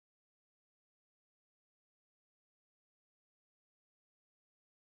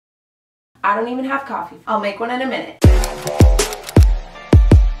I don't even have coffee. I'll make one in a minute.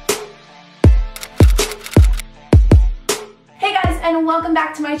 Hey guys, and welcome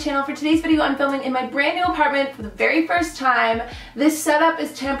back to my channel. For today's video, I'm filming in my brand new apartment for the very first time. This setup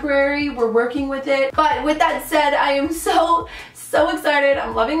is temporary, we're working with it. But with that said, I am so excited.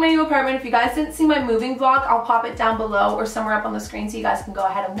 I'm loving my new apartment. If you guys didn't see my moving vlog, I'll pop it down below or somewhere up on the screen so you guys can go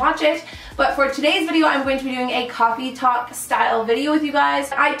ahead and watch it. But for today's video, I'm going to be doing a coffee talk style video with you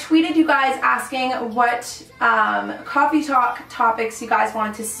guys. I tweeted you guys asking what coffee talk topics you guys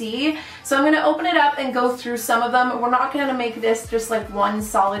wanted to see. So I'm going to open it up and go through some of them. We're not going to make this just like one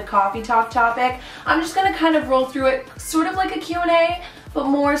solid coffee talk topic. I'm just going to kind of roll through it sort of like a Q&A, but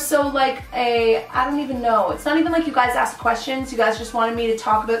more so like a, I don't even know. It's not even like you guys asked questions. You guys just wanted me to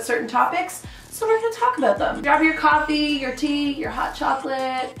talk about certain topics, so we're gonna talk about them. Grab your coffee, your tea, your hot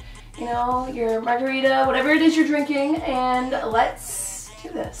chocolate, you know, your margarita, whatever it is you're drinking, and let's do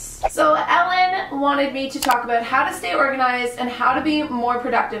this. So Ellen wanted me to talk about how to stay organized and how to be more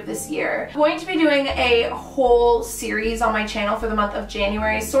productive this year. I'm going to be doing a whole series on my channel for the month of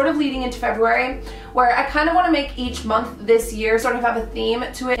January, sort of leading into February, where I kind of want to make each month this year sort of have a theme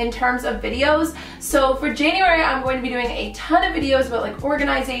to it in terms of videos. So for January, I'm going to be doing a ton of videos about like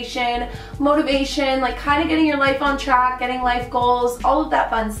organization, motivation, like kind of getting your life on track, getting life goals, all of that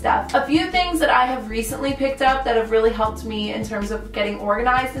fun stuff. A few things that I have recently picked up that have really helped me in terms of getting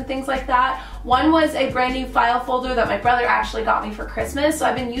organized and things like that. One was a brand new file folder that my brother actually got me for Christmas. So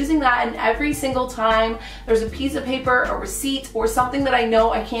I've been using that, and every single time there's a piece of paper, a receipt, or something that I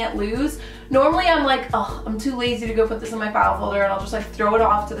know I can't lose. Normally I'm like, oh, I'm too lazy to go put this in my file folder, and I'll just like throw it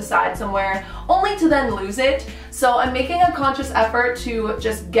off to the side somewhere, only to then lose it. So I'm making a conscious effort to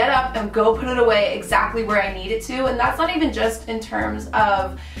just get up and go put it away exactly where I need it to. And that's not even just in terms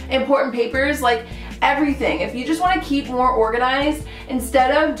of important papers, like everything. If you just want to keep more organized,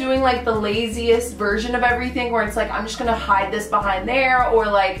 instead of doing like the laziest version of everything where it's like, I'm just gonna hide this behind there, or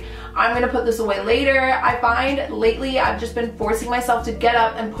like, I'm gonna put this away later, I find lately I've just been forcing myself to get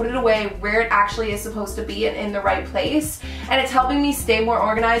up and put it away where it actually is supposed to be and in the right place. And it's helping me stay more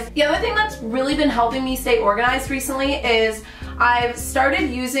organized. The other thing that's really been helping me stay organized recently is I've started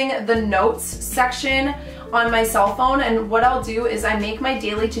using the notes section on my cell phone, and what I'll do is I make my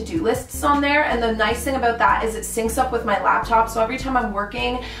daily to-do lists on there, and the nice thing about that is it syncs up with my laptop, so every time I'm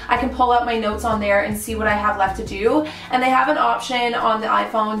working I can pull out my notes on there and see what I have left to do. And they have an option on the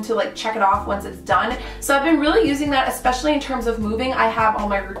iPhone to like check it off once it's done, so I've been really using that, especially in terms of moving. I have all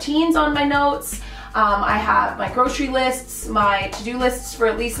my routines on my notes. I have my grocery lists, my to-do lists for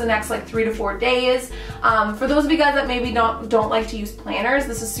at least the next like 3 to 4 days. For those of you guys that maybe don't like to use planners,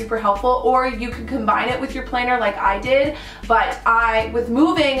 this is super helpful, or you can combine it with your planner like I did. But with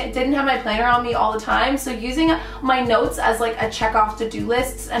moving, didn't have my planner on me all the time, so using my notes as like a check off to-do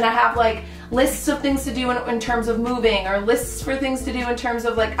lists, and I have like lists of things to do in terms of moving, or lists for things to do in terms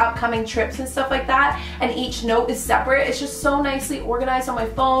of like upcoming trips and stuff like that, and each note is separate. It's just so nicely organized on my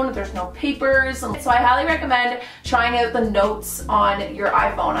phone. There's no papers, so I highly recommend trying out the notes on your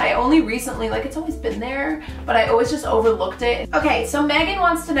iPhone. I only recently, like it's always been there, but I always just overlooked it. Okay, so Megan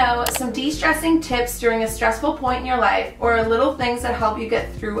wants to know some de-stressing tips during a stressful point in your life, or little things that help you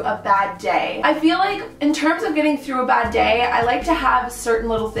get through a bad day. I feel like in terms of getting through a bad day, I like to have certain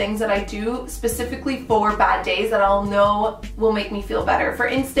little things that I do specifically for bad days that I'll know will make me feel better. For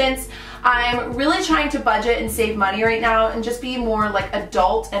instance, I'm really trying to budget and save money right now and just be more like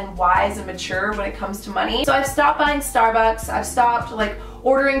adult and wise and mature when it comes to money. So I've stopped buying Starbucks, I've stopped like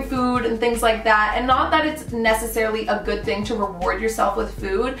ordering food and things like that. And not that it's necessarily a good thing to reward yourself with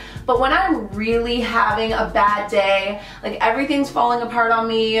food, but when I'm really having a bad day, like everything's falling apart on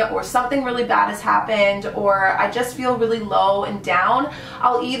me, or something really bad has happened, or I just feel really low and down,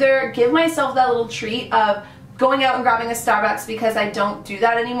 I'll either give myself that little treat of going out and grabbing a Starbucks because I don't do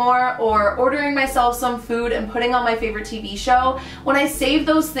that anymore, or ordering myself some food and putting on my favorite TV show. When I save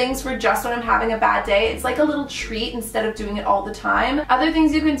those things for just when I'm having a bad day, it's like a little treat instead of doing it all the time. Other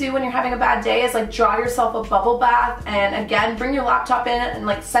things you can do when you're having a bad day is like draw yourself a bubble bath, and again, bring your laptop in and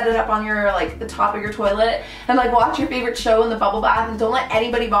like set it up on your like the top of your toilet, and like watch your favorite show in the bubble bath, and don't let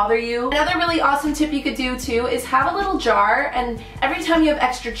anybody bother you. Another really awesome tip you could do too is have a little jar, and every time you have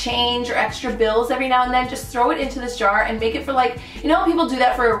extra change or extra bills every now and then, just throw it into this jar and make it for like, you know, people do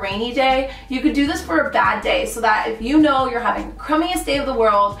that for a rainy day. You could do this for a bad day, so that if you know you're having the crummiest day of the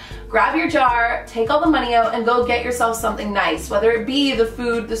world, grab your jar, take all the money out, and go get yourself something nice, whether it be the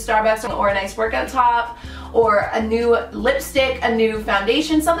food, the Starbucks, or a nice workout top, or a new lipstick, a new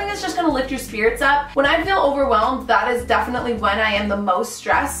foundation, something that's just gonna lift your spirits up. When I feel overwhelmed, that is definitely when I am the most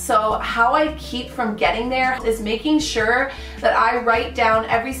stressed. So how I keep from getting there is making sure that I write down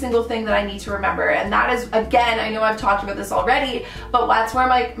every single thing that I need to remember. And that is, again, I know I've talked about this already, but that's where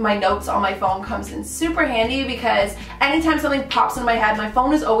my notes on my phone comes in super handy, because anytime something pops into my head, my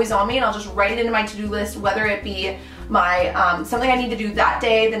phone is always on me and I'll just write it into my to-do list, whether it be my something I need to do that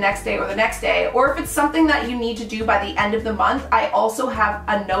day, the next day, or the next day. Or if it's something that you need to do by the end of the month, I also have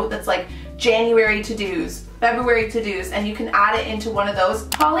a note that's like January to-dos, February to-dos, and you can add it into one of those.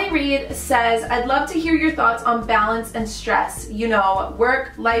 Holly Reed says, I'd love to hear your thoughts on balance and stress. You know,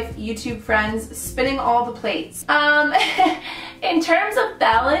 work, life, YouTube, friends, spinning all the plates. In terms of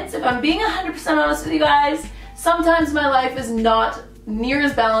balance, if I'm being 100% honest with you guys, sometimes my life is not near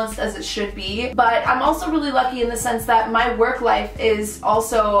as balanced as it should be, but I'm also really lucky in the sense that my work life is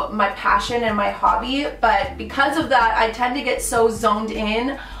also my passion and my hobby. But because of that, I tend to get so zoned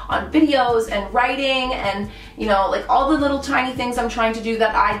in on videos and writing and, you know, like all the little tiny things I'm trying to do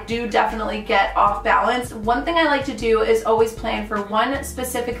that I do definitely get off balance. One thing I like to do is always plan for one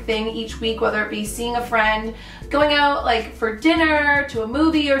specific thing each week, whether it be seeing a friend, going out like for dinner, to a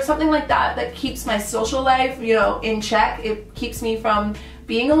movie, or something like that, that keeps my social life, you know, in check. It keeps me from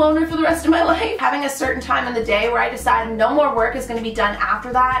being a loner for the rest of my life. Having a certain time in the day where I decide no more work is going to be done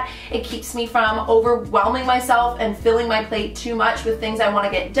after that, it keeps me from overwhelming myself and filling my plate too much with things I want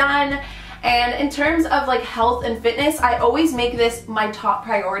to get done. And in terms of like health and fitness, I always make this my top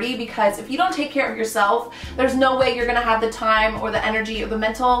priority, because if you don't take care of yourself, there's no way you're gonna have the time or the energy or the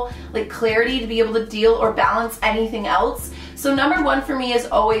mental like clarity to be able to deal or balance anything else. So number one for me is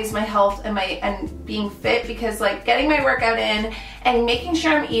always my health and being fit, because like getting my workout in and making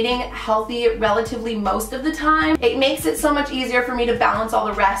sure I'm eating healthy relatively most of the time, it makes it so much easier for me to balance all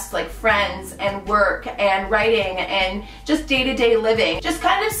the rest, like friends and work and writing and just day-to-day living. Just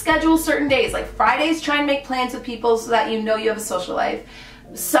kind of schedule certain days, like Fridays try and make plans with people so that you know you have a social life.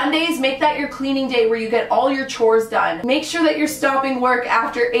 Sundays, make that your cleaning day where you get all your chores done. Make sure that you're stopping work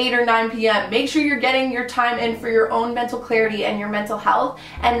after 8 or 9 p.m. Make sure you're getting your time in for your own mental clarity and your mental health,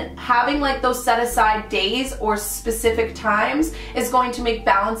 and having like those set aside days or specific times is going to make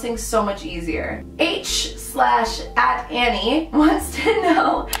balancing so much easier. H/@Annie wants to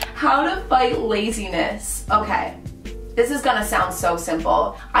know how to fight laziness. Okay. This is gonna sound so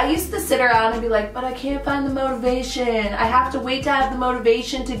simple. I used to sit around and be like, but I can't find the motivation. I have to wait to have the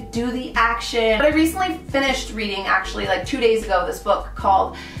motivation to do the action. But I recently finished reading, actually like 2 days ago, this book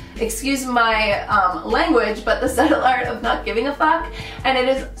called, excuse my language, but The Subtle Art of Not Giving a Fuck. And it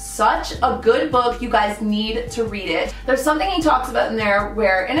is such a good book. You guys need to read it. There's something he talks about in there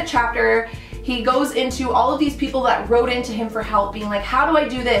where in a chapter, he goes into all of these people that wrote into him for help, being like, how do I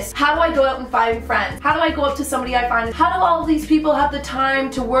do this? How do I go out and find friends? How do I go up to somebody I find? How do all of these people have the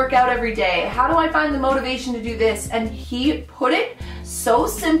time to work out every day? How do I find the motivation to do this? And he put it so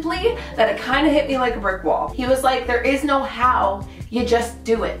simply that it kind of hit me like a brick wall. He was like, there is no how, you just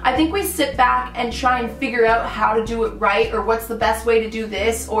do it. I think we sit back and try and figure out how to do it right, or what's the best way to do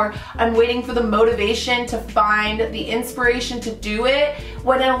this, or I'm waiting for the motivation to find the inspiration to do it,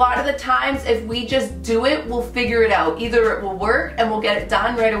 when a lot of the times if we just do it, we'll figure it out. Either it will work and we'll get it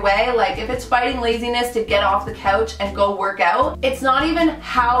done right away. Like if it's fighting laziness to get off the couch and go work out, it's not even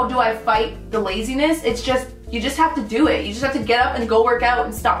how do I fight the laziness, it's just you just have to do it. You just have to get up and go work out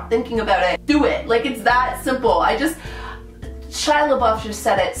and stop thinking about it. Do it. Like it's that simple. Shia LaBeouf just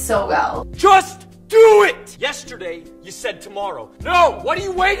said it so well. Just do it! Yesterday, you said tomorrow. No, what are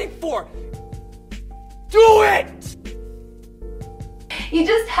you waiting for? Do it! You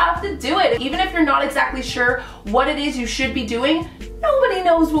just have to do it. Even if you're not exactly sure what it is you should be doing, nobody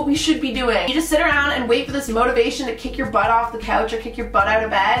knows what we should be doing. You just sit around and wait for this motivation to kick your butt off the couch or kick your butt out of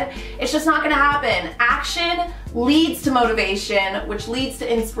bed. It's just not gonna happen. Action leads to motivation, which leads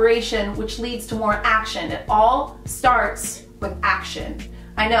to inspiration, which leads to more action. It all starts with action.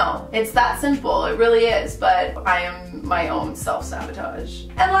 I know, it's that simple, it really is, but I am my own self-sabotage.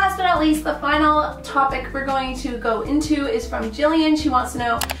 And last but not least, the final topic we're going to go into is from Jillian. She wants to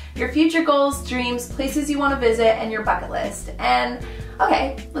know your future goals, dreams, places you want to visit, and your bucket list. And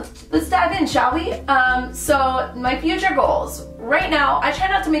okay, let's dive in, shall we? So my future goals. Right now, I try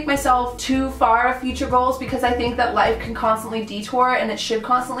not to make myself too far of future goals because I think that life can constantly detour, and it should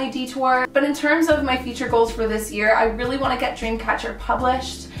constantly detour. But in terms of my future goals for this year, I really want to get Dreamcatcher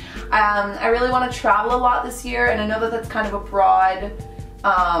published. I really want to travel a lot this year, and I know that that's kind of a broad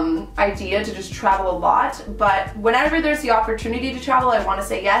idea to just travel a lot, but whenever there's the opportunity to travel, I want to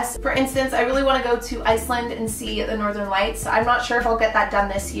say yes. For instance, I really want to go to Iceland and see the Northern Lights. I'm not sure if I'll get that done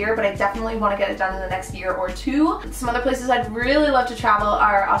this year, but I definitely want to get it done in the next year or two. Some other places I'd really love to travel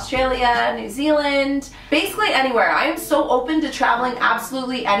are Australia, New Zealand, basically anywhere. I am so open to traveling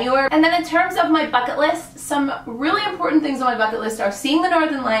absolutely anywhere. And then in terms of my bucket list, some really important things on my bucket list are seeing the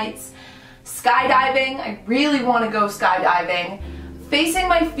Northern Lights, skydiving. I really want to go skydiving. Facing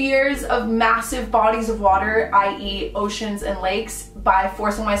my fears of massive bodies of water, i.e. oceans and lakes, by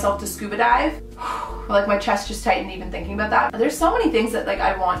forcing myself to scuba dive. Like my chest just tightened even thinking about that. There's so many things that like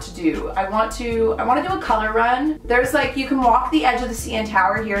I want to do. I want to do a color run. There's like, you can walk the edge of the CN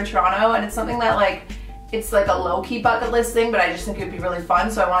Tower here in Toronto, and it's something that like, it's like a low-key bucket list thing, but I just think it would be really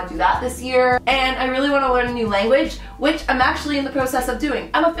fun, so I want to do that this year. And I really want to learn a new language, which I'm actually in the process of doing.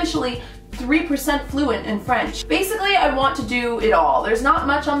 I'm officially 3% fluent in French. Basically, I want to do it all. There's not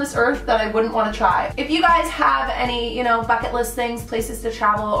much on this earth that I wouldn't want to try. If you guys have any, you know, bucket list things, places to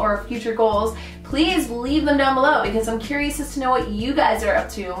travel, or future goals, please leave them down below, because I'm curious as to know what you guys are up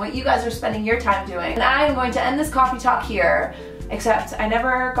to and what you guys are spending your time doing. And I am going to end this coffee talk here, except I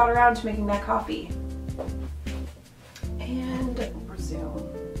never got around to making that coffee. And resume.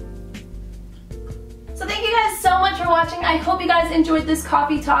 So thank you guys so much for watching. I hope you guys enjoyed this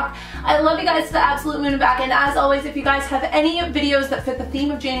coffee talk. I love you guys to the absolute moon and back, and as always, if you guys have any videos that fit the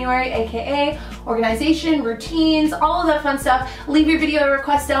theme of January, aka organization, routines, all of that fun stuff, leave your video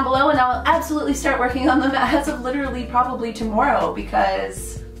requests down below and I'll absolutely start working on them as of literally probably tomorrow,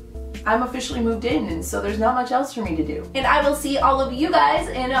 because I'm officially moved in and so there's not much else for me to do. And I will see all of you guys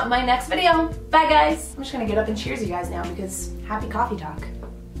in my next video. Bye guys! I'm just gonna get up and cheers you guys now because happy coffee talk.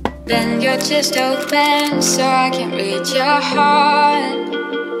 Bend your chest open so I can read your heart.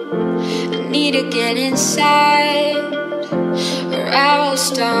 I need to get inside or I will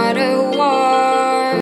start a war.